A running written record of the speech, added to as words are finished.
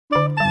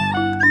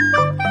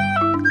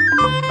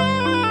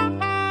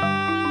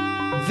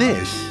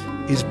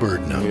is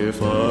BirdNote.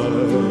 If I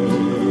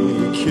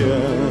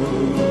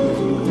can't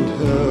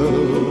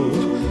help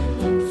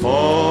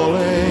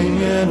falling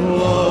in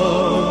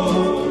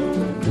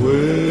love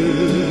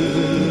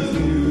with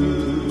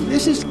you.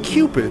 This is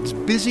Cupid's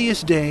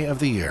busiest day of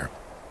the year.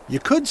 You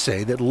could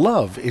say that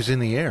love is in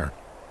the air.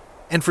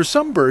 And for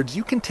some birds,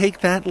 you can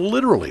take that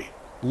literally.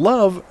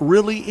 Love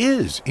really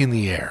is in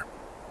the air.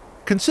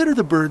 Consider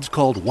the birds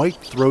called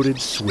white-throated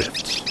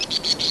swifts.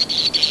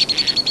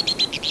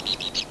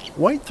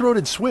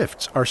 White-throated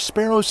swifts are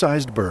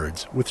sparrow-sized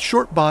birds with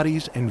short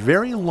bodies and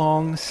very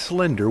long,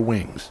 slender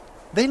wings.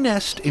 They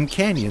nest in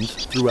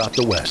canyons throughout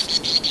the West.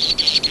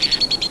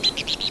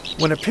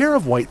 When a pair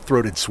of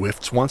white-throated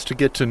swifts wants to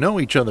get to know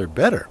each other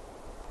better,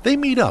 they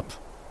meet up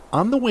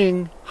on the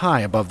wing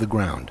high above the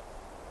ground.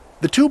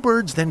 The two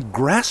birds then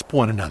grasp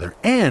one another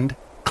and,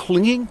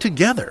 clinging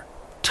together,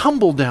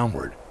 tumble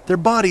downward, their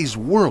bodies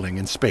whirling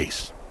in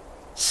space.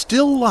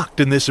 Still locked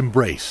in this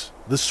embrace,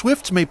 the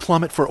swifts may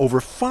plummet for over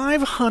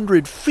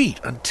 500 feet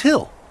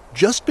until,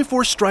 just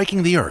before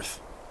striking the earth,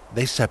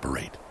 they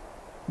separate.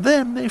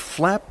 Then they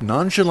flap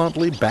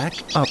nonchalantly back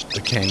up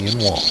the canyon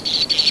wall.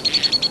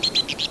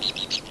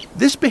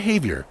 This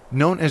behavior,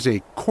 known as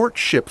a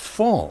courtship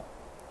fall,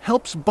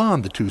 helps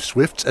bond the two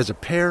swifts as a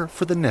pair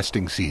for the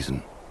nesting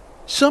season.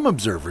 Some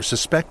observers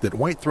suspect that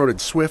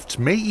white-throated swifts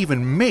may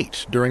even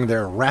mate during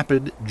their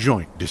rapid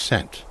joint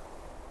descent.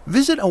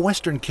 Visit a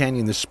western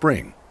canyon this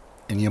spring,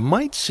 and you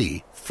might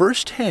see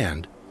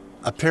firsthand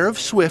a pair of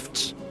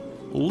swifts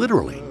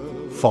literally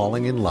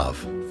falling in love.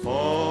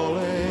 Falling